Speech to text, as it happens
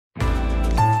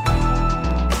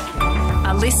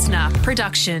listener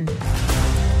production.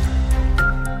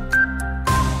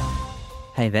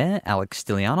 Hey there, Alex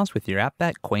Stylianos with your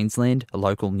Outback Queensland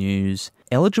local news.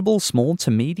 Eligible small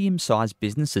to medium-sized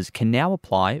businesses can now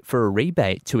apply for a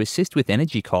rebate to assist with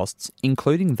energy costs,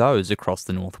 including those across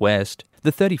the northwest.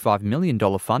 The $35 million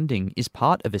funding is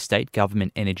part of a state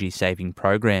government energy-saving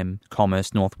program.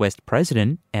 Commerce Northwest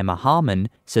President Emma Harmon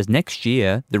says next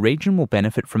year the region will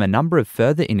benefit from a number of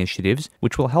further initiatives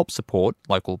which will help support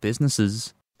local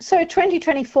businesses. So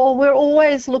 2024, we're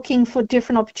always looking for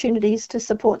different opportunities to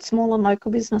support small and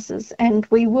local businesses, and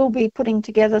we will be putting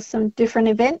together some different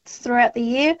events throughout the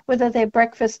year, whether they're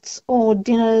breakfasts or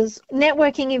dinners,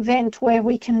 networking event where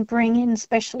we can bring in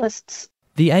specialists.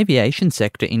 The aviation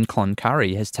sector in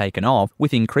Cloncurry has taken off,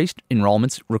 with increased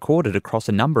enrolments recorded across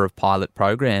a number of pilot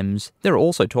programs. There are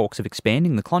also talks of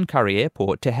expanding the Cloncurry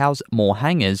airport to house more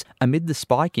hangars amid the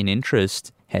spike in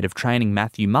interest. Head of Training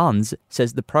Matthew Munns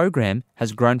says the program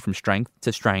has grown from strength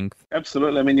to strength.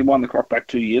 Absolutely. I mean, you wind the clock back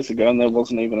 2 years ago and there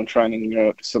wasn't even a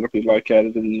training facility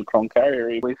located in the Cloncurry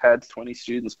area. We've had 20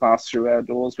 students pass through our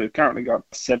doors. We've currently got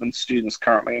 7 students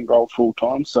currently enrolled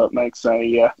full-time, so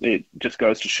it just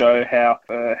goes to show how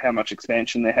much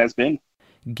expansion there has been.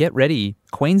 Get ready.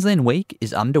 Queensland Week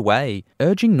is underway,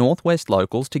 urging Northwest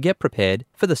locals to get prepared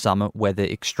for the summer weather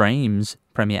extremes.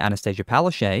 Premier Anastasia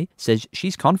Palaszczuk says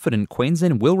she's confident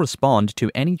Queensland will respond to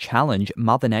any challenge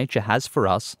Mother Nature has for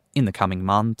us in the coming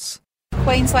months.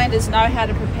 Queenslanders know how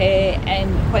to prepare, and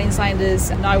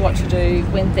Queenslanders know what to do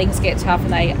when things get tough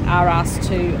and they are asked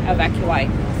to evacuate.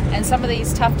 And some of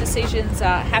these tough decisions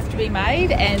have to be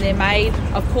made, and they're made,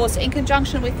 of course, in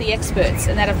conjunction with the experts,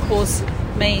 and that, of course,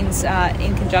 means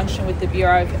in conjunction with the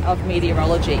Bureau of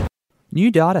Meteorology. New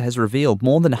data has revealed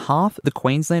more than half the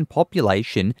Queensland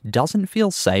population doesn't feel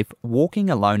safe walking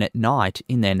alone at night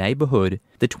in their neighbourhood.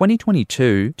 The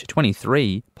 2022 to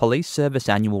 23 Police Service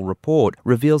Annual Report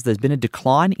reveals there's been a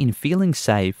decline in feeling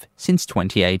safe since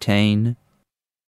 2018.